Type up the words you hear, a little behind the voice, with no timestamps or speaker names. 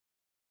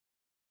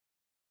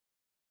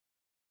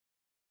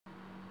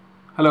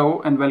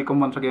Hello and welcome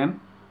once again.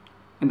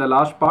 In the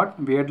last part,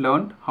 we had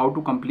learned how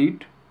to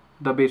complete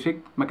the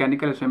basic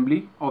mechanical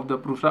assembly of the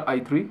Prusa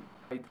i3.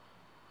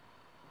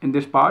 In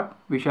this part,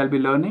 we shall be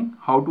learning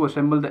how to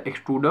assemble the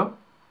extruder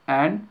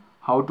and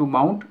how to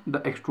mount the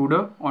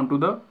extruder onto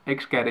the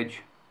X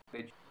carriage.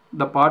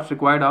 The parts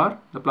required are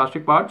the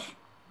plastic parts,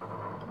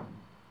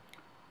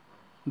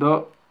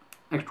 the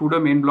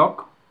extruder main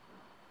block,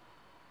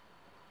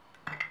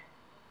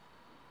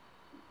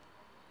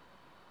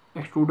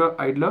 extruder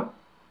idler,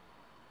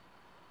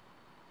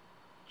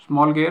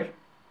 small gear,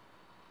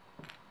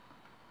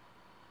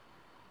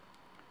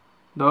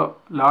 the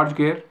large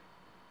gear,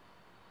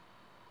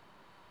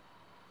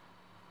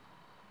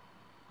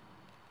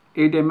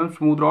 8 mm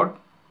smooth rod,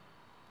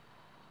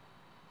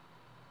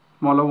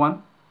 smaller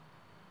one,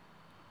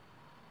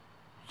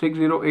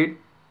 608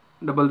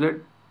 ZZ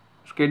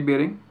skate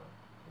bearing,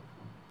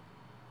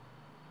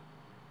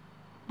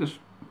 this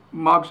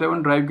Mark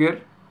 7 drive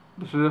gear.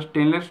 This is a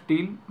stainless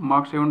steel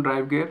Mark 7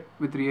 drive gear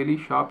with really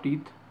sharp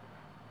teeth,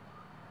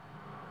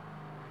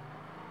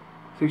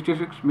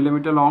 66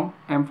 mm long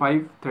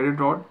M5 threaded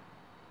rod.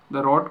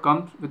 The rod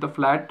comes with a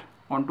flat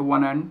onto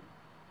one end,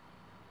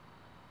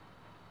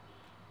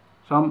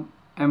 some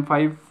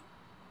M5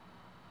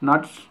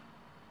 nuts,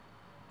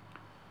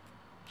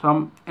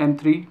 some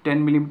M3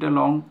 10 mm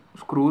long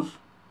screws,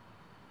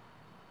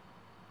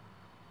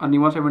 a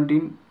NIMA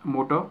 17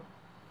 motor,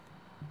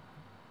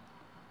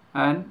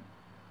 and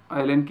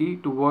Allen key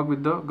to work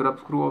with the grub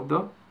screw of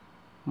the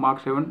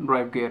Mark 7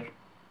 drive gear.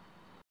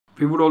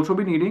 We would also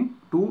be needing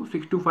two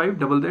 625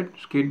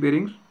 ZZ skate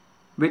bearings,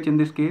 which in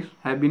this case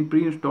have been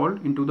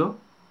pre-installed into the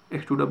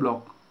extruder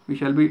block. We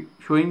shall be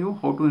showing you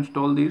how to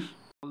install these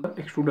on the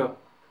extruder.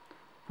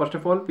 First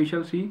of all, we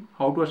shall see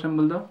how to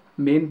assemble the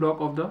main block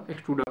of the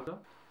extruder.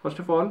 First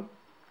of all,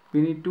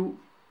 we need to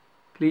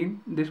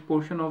clean this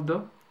portion of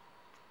the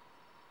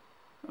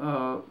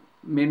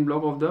main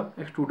block of the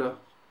extruder.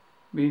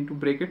 We need to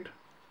break it.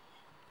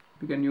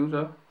 We can use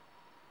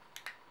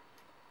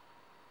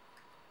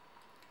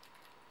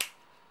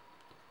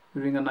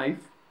using a knife.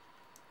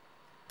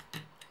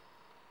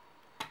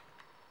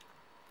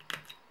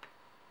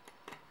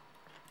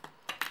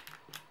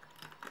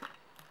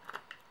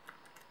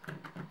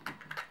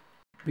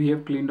 We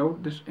have cleaned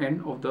out this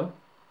end of the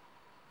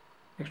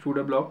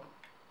extruder block.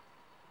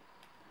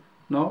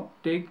 Now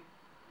take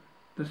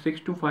the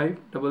 625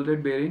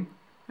 ZZ bearing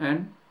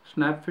and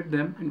snap fit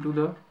them into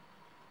the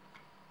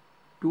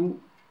two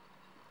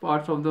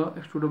parts of the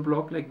extruder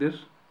block like this.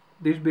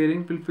 This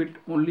bearing will fit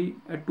only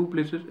at two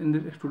places in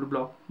this extruder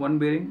block. One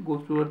bearing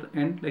goes towards the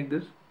end like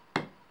this,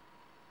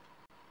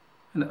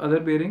 and the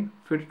other bearing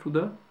fits to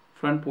the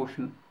front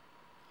portion.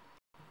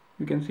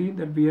 You can see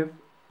that we have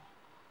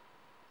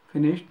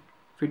finished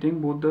fitting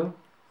both the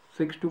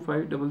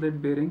 625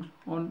 ZZ bearings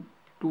on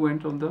two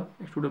ends of the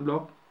extruder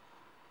block.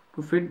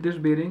 To fit this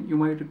bearing, you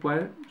might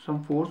require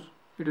some force.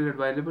 It is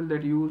advisable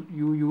that you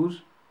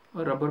use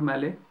a rubber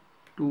mallet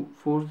to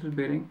force this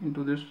bearing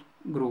into this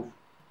groove.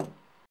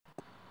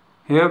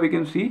 Here we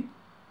can see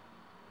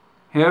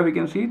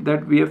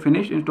that we have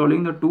finished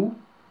installing the two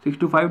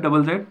 625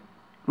 ZZ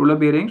roller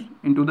bearings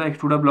into the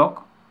extruder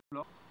block.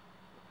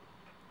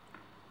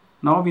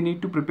 Now we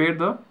need to prepare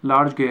the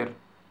large gear.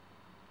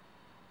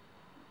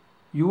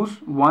 Use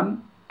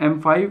one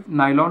M5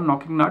 nylon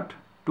knocking nut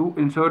to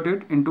insert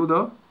it into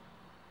the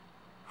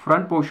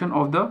front portion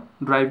of the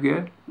drive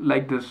gear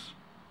like this.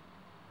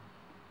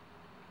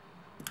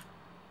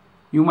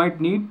 You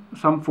might need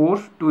some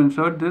force to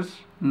insert this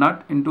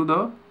nut into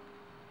the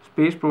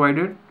space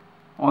provided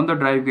on the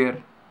drive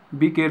gear.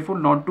 Be careful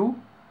not to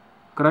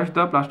crush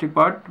the plastic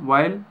part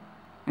while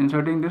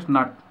inserting this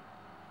nut.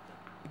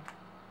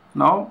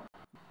 Now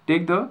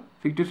take the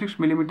 66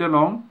 mm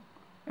long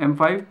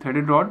M5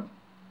 threaded rod.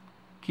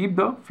 Keep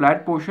the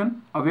flat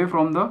portion away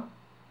from the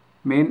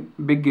main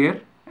big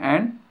gear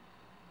and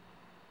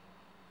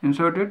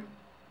insert it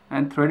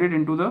and thread it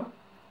into the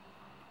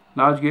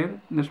large gear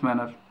in this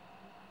manner.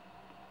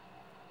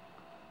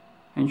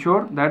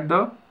 Ensure that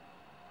the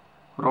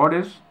rod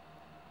is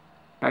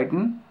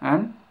tightened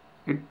and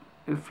it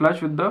is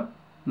flush with the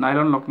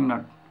nylon locking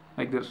nut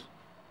like this.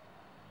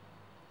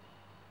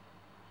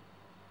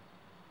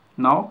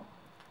 Now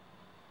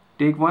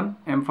take one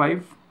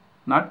M5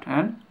 nut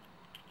and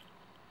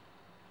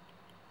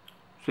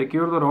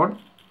secure the rod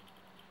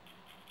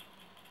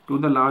to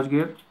the large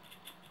gear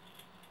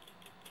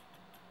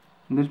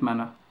in this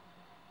manner.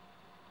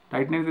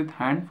 Tighten it with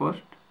hand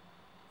first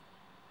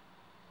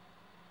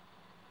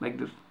like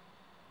this.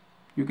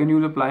 You can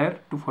use a plier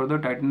to further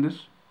tighten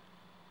this.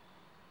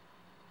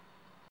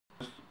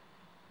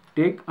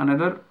 Take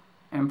another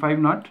M5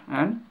 nut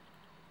and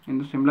in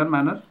the similar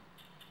manner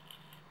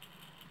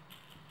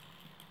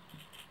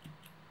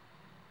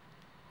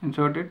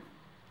insert it.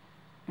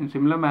 In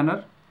similar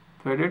manner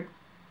thread it.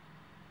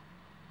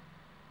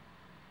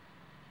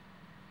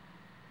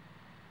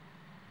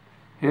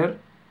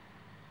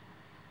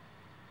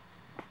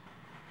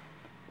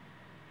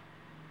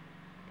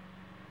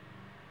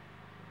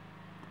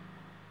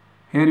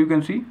 Here you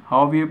can see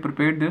how we have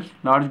prepared this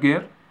large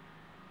gear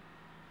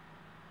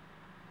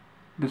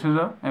This is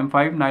a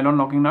M5 nylon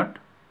locking nut.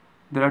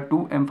 There are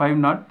two M5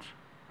 nuts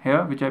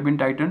here which have been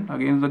tightened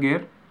against the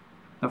gear.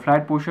 The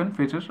flat portion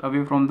faces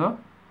away from the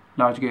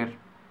large gear.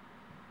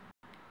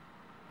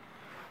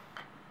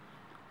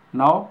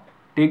 Now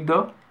take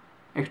the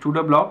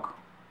extruder block.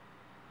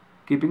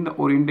 Keeping the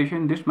orientation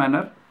in this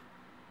manner,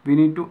 we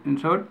need to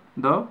insert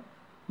the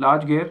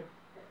large gear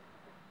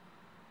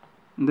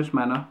in this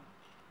manner.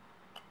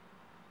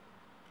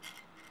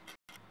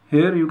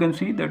 Here you can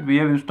see that we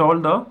have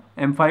installed the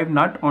M5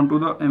 nut onto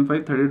the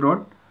M5 threaded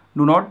rod.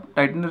 Do not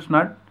tighten this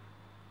nut.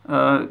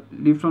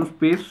 Leave some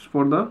space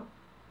for the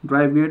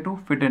drive gear to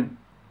fit in.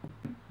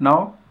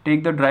 Now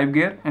take the drive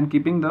gear and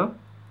keeping the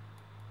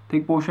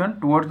thick portion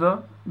towards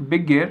the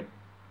big gear.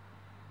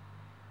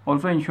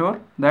 Also ensure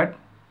that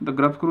the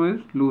grub screw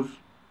is loose.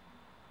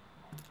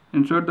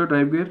 Insert the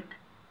drive gear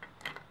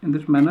in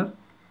this manner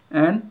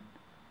and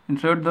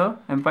insert the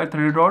M5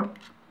 threaded rod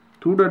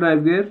through the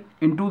drive gear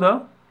into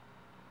the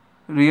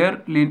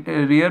rear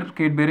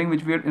skate bearing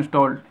which we had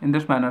installed in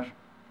this manner.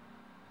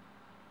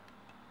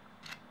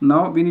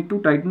 Now we need to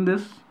tighten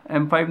this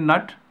M5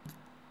 nut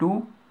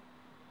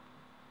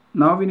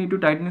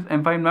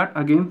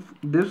against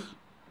this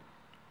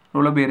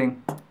roller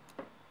bearing.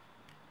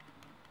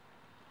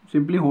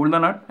 Simply hold the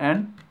nut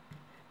and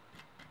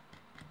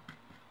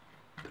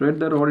thread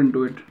the rod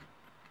into it.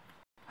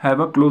 Have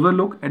a closer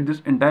look at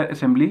this entire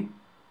assembly.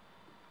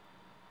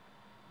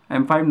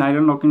 M5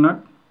 nylon locking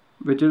nut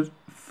which is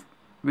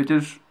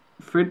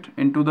fit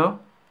into the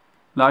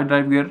large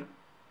drive gear.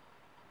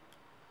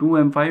 Two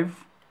M5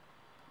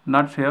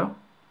 nuts here.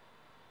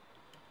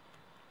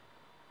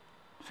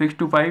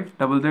 625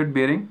 double Z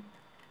bearing.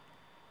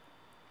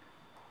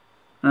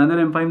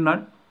 Another M5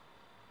 nut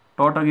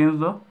taut against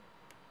the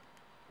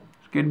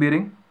skate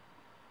bearing.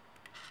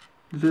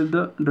 This is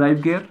the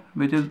drive gear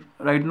which is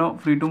right now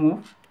free to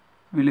move.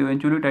 We will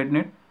eventually tighten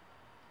it.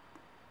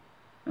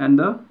 And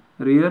the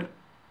rear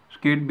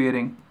skate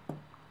bearing.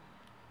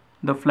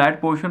 The flat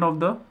portion of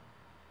the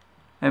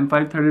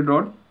M5 threaded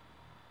rod,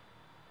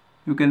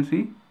 you can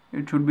see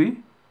it should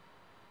be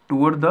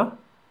toward the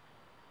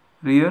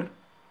rear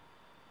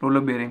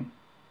roller bearing.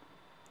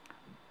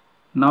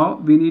 Now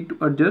we need to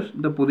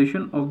adjust the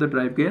position of the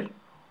drive gear.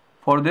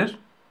 For this,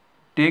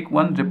 take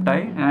one zip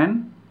tie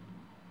and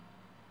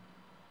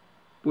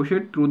push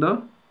it through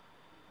the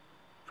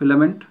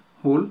filament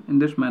hole in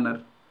this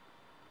manner.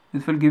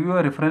 This will give you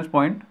a reference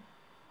point.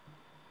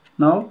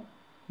 Now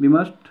we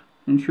must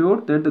ensure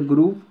that the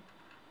groove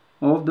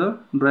of the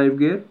drive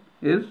gear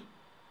is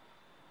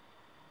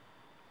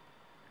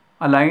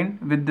aligned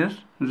with this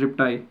zip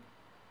tie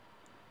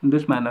in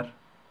this manner.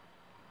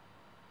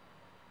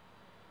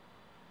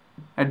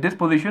 At this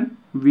position,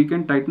 we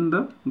can tighten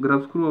the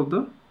grub screw of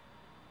the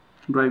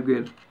drive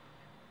gear.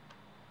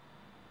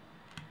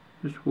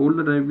 Just hold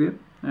the drive gear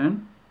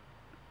and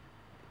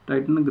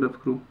tighten the grub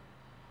screw.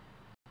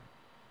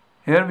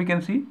 Here we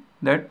can see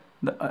that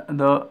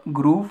the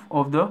groove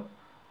of the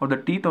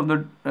teeth of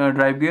the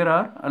drive gear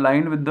are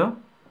aligned with the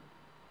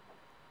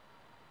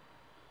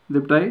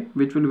zip tie,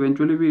 which will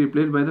eventually be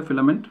replaced by the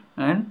filament,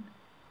 and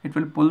it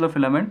will pull the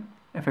filament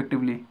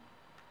effectively.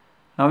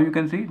 Now you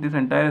can see this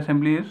entire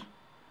assembly is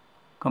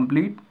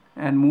complete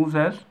and moves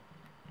as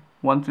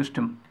one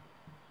system.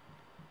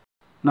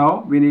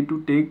 Now we need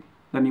to take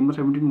the NEMA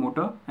 17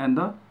 motor and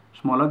the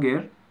smaller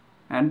gear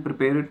and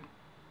prepare it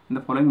in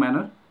the following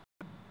manner.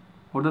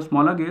 For the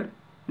smaller gear,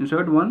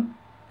 insert one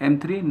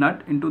M3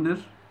 nut into this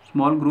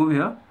small groove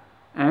here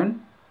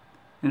and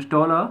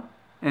install a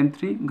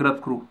M3 grub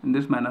screw in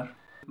this manner.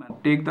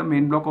 Take the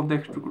main block of the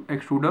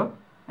extruder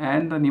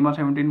and the NEMA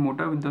 17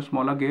 motor with the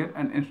smaller gear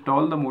and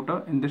install the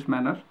motor in this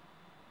manner.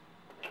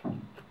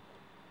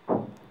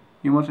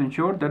 You must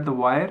ensure that the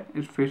wire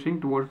is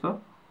facing towards the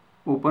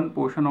open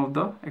portion of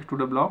the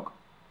extruder block.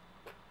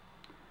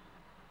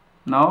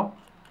 Now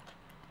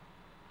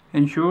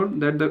ensure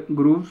that the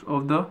grooves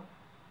of the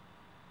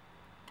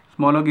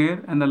smaller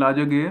gear and the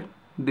larger gear,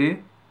 they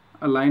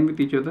align with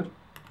each other.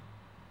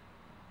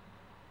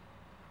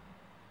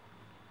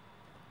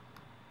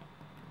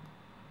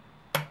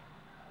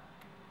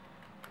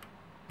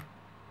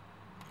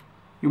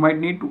 You might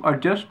need to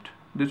adjust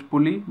this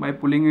pulley by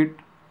pulling it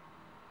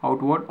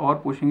outward or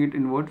pushing it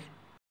inwards.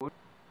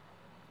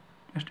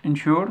 Just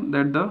ensure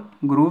that the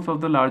grooves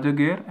of the larger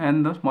gear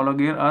and the smaller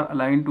gear are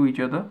aligned to each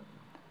other,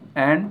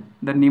 and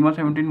the NEMA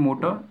 17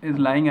 motor is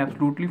lying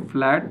absolutely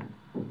flat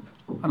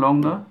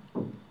along the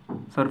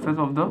surface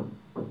of the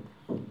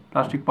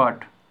plastic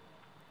part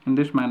in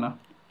this manner.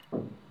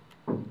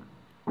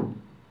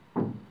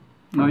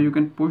 Now you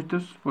can push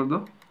this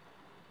further.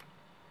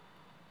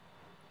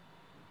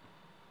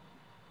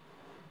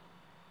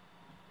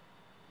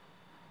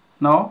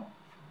 Now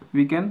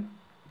we can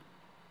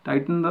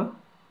tighten the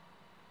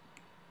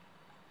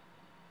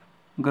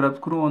grub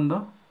screw on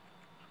the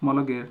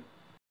smaller gear.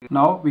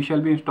 Now we shall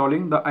be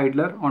installing the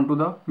idler onto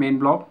the main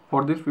block.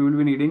 For this we will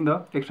be needing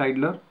the X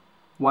idler,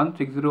 one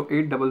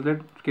 608 double Z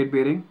skate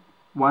bearing,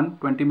 one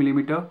 20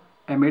 mm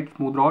M8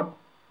 smooth rod,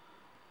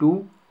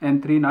 two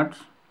M3 nuts,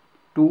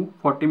 two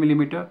 40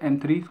 mm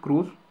M3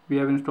 screws we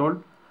have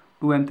installed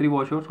two M3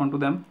 washers onto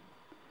them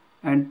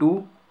and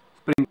two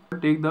springs.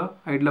 Take the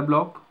idler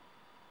block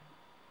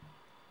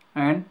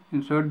and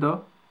insert the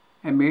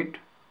M8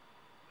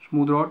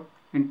 smooth rod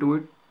into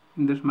it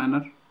in this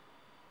manner.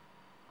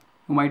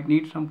 You might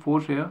need some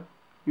force here.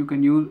 You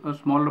can use a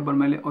small rubber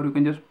mallet, or you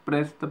can just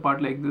press the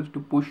part like this to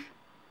push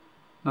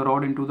the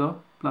rod into the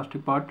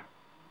plastic part.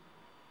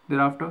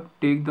 Thereafter,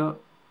 take the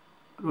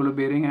roller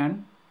bearing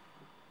and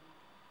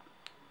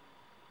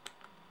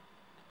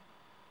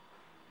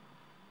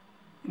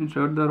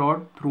insert the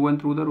rod through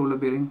and through the roller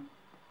bearing.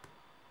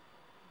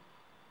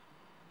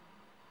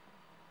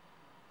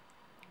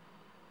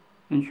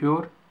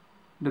 Ensure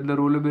that the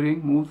roller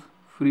bearing moves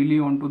freely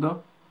onto the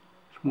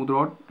smooth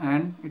rod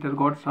and it has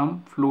got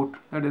some float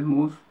that is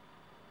moves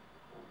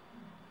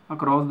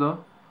across the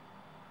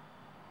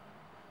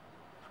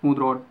smooth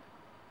rod.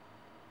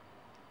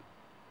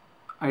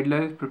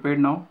 Idler is prepared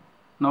now.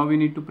 Now we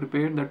need to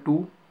prepare the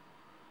two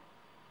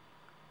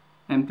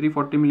M3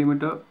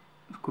 40mm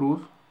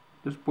screws.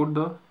 Just put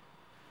the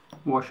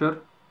washer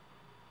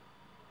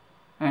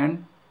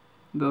and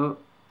the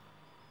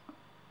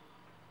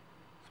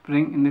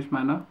spring in this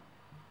manner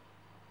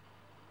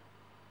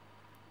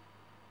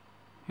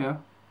here.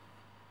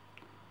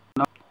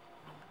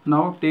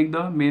 Now take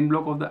the main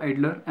block of the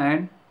idler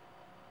and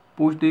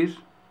push this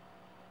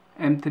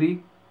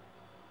M3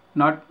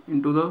 nut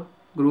into the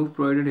groove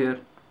provided here.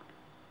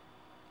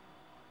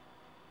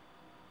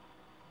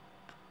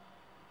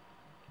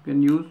 You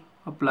can use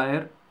a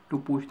plier to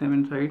push them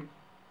inside.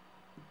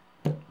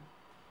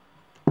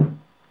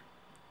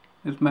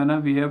 This manner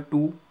we have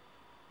two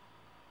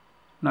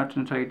nuts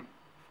inside.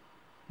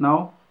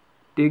 Now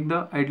take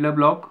the idler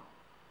block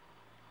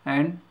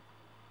and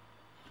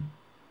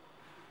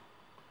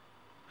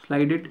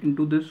slide it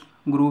into this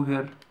groove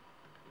here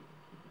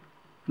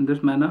in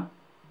this manner.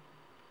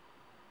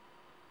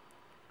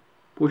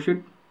 Push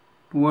it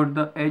towards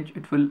the edge,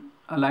 it will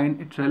align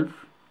itself.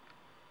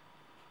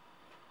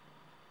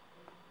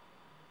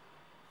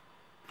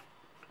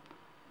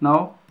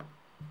 Now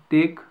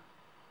take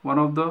one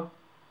of the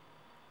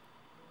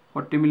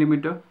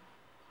 40mm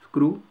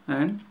screw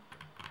and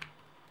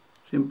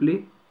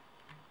simply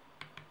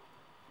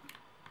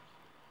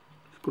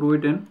screw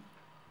it in.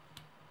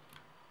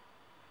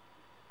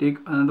 Take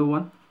another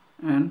one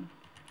and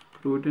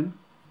screw it in.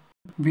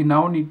 We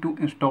now need to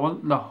install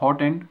the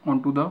hot end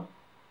onto the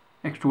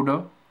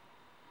extruder.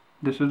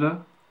 This is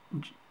a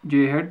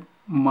J-head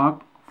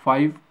Mark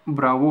 5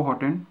 Bravo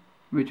hot end,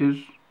 which is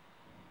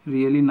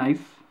really nice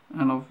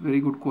and of very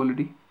good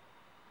quality.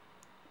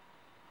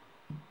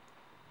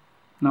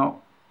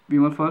 Now we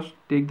must first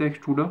take the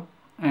extruder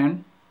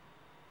and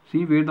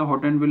see where the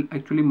hot end will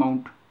actually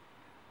mount.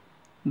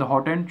 The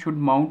hot end should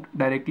mount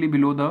directly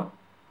below the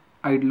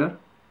idler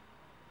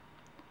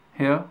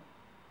here,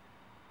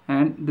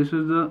 and this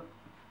is the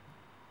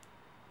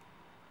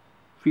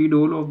feed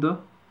hole of the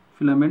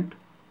filament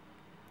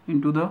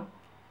into the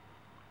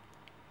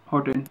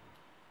hot end.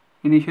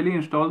 Initially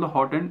install the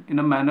hot end in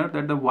a manner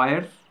that the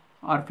wires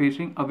are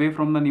facing away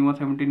from the NEMA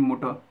 17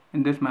 motor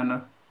in this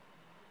manner.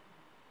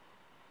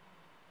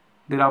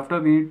 Thereafter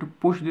we need to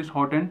push this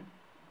hot end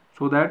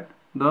so that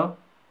the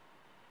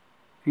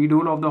feed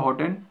hole of the hot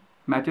end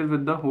matches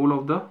with the hole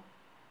of the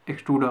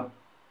extruder.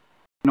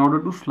 In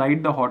order to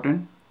slide the hot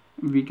end,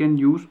 we can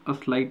use a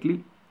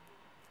slightly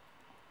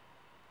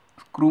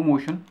screw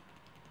motion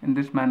in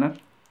this manner,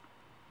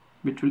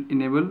 which will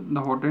enable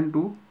the hot end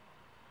to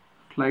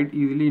slide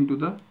easily into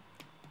the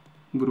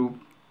groove.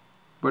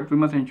 But we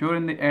must ensure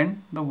in the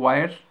end the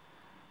wires,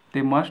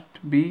 they must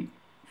be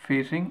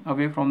facing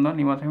away from the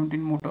NEMA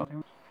 17 motor.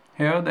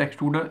 Here the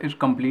extruder is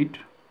complete.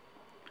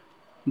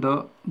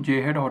 The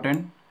J-head hot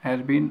end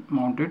has been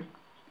mounted.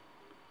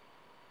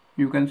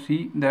 You can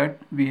see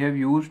that we have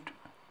used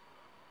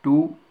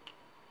two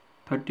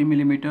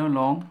 30mm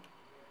long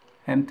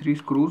M3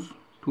 screws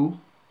to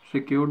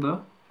secure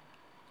the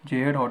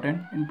J-head hot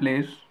end in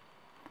place,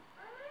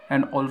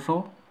 and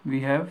also we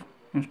have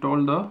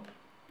installed the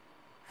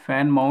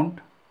fan mount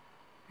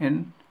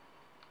in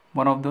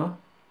one of the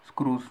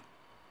screws.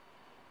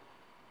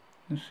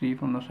 You see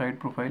from the side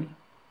profile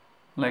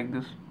like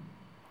this.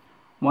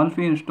 Once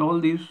we install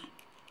these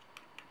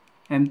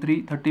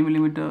M3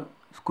 30mm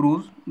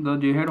screws, the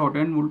J-head hot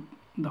end would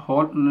the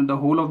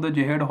hole of the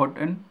J-head hot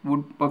end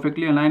would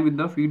perfectly align with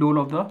the feed hole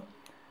of the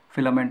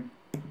filament.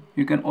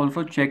 You can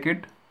also check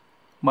it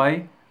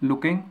by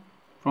looking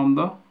from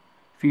the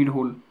feed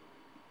hole.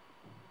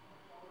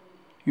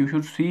 You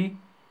should see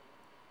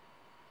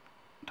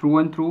through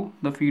and through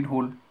the feed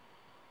hole,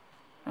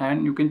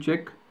 and you can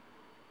check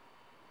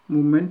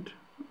movement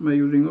by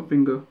using a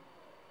finger.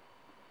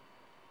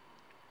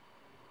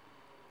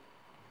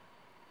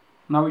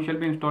 Now we shall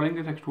be installing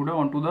this extruder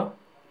onto the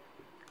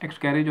X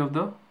carriage of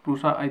the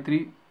Prusa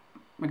i3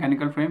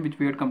 mechanical frame, which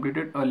we had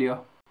completed earlier.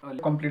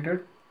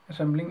 Completed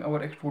assembling our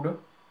extruder.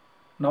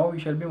 Now we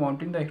shall be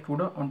mounting the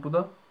extruder onto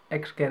the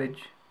X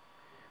carriage.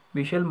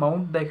 We shall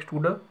mount the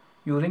extruder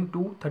using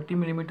two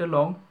 30mm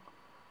long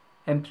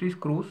M3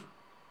 screws,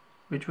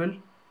 which will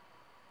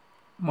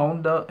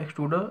mount the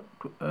extruder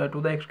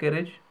to the X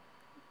carriage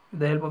with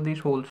the help of these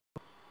holes.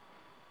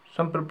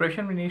 Some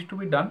preparation needs to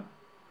be done.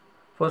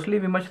 Firstly,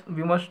 we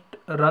must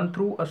run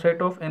through a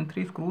set of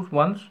M3 screws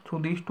once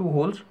through these two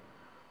holes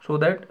so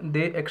that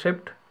they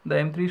accept the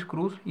M3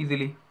 screws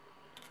easily.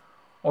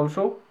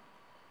 Also,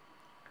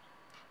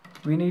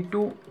 we need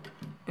to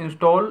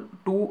install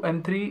two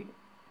M3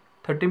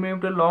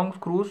 30mm long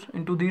screws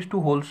into these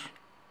two holes.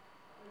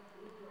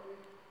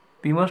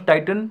 We must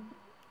tighten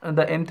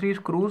the M3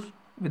 screws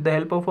with the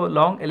help of a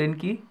long Allen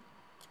key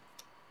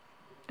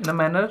in a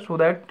manner so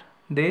that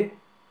they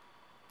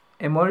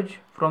emerge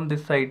from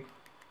this side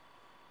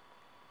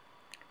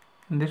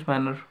in this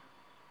manner.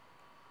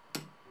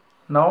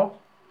 Now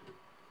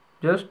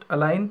just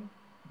align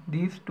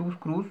these two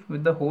screws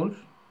with the holes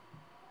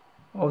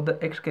of the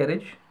X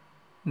carriage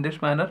in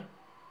this manner,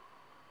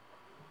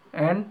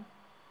 and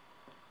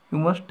you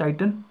must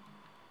tighten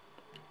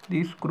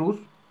these screws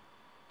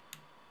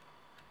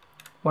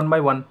one by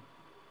one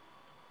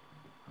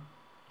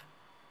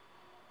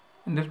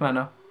in this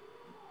manner.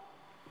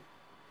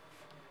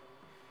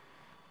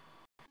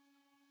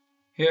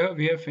 Here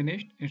we have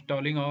finished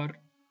installing our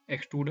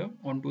extruder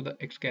onto the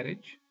X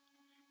carriage.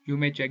 You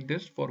may check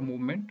this for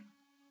movement.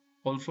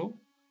 Also,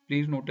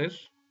 please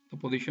notice the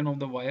position of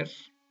the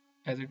wires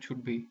as it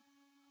should be.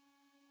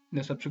 In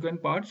the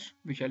subsequent parts,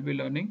 we shall be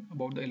learning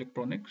about the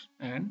electronics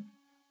and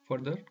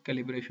further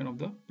calibration of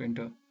the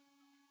printer.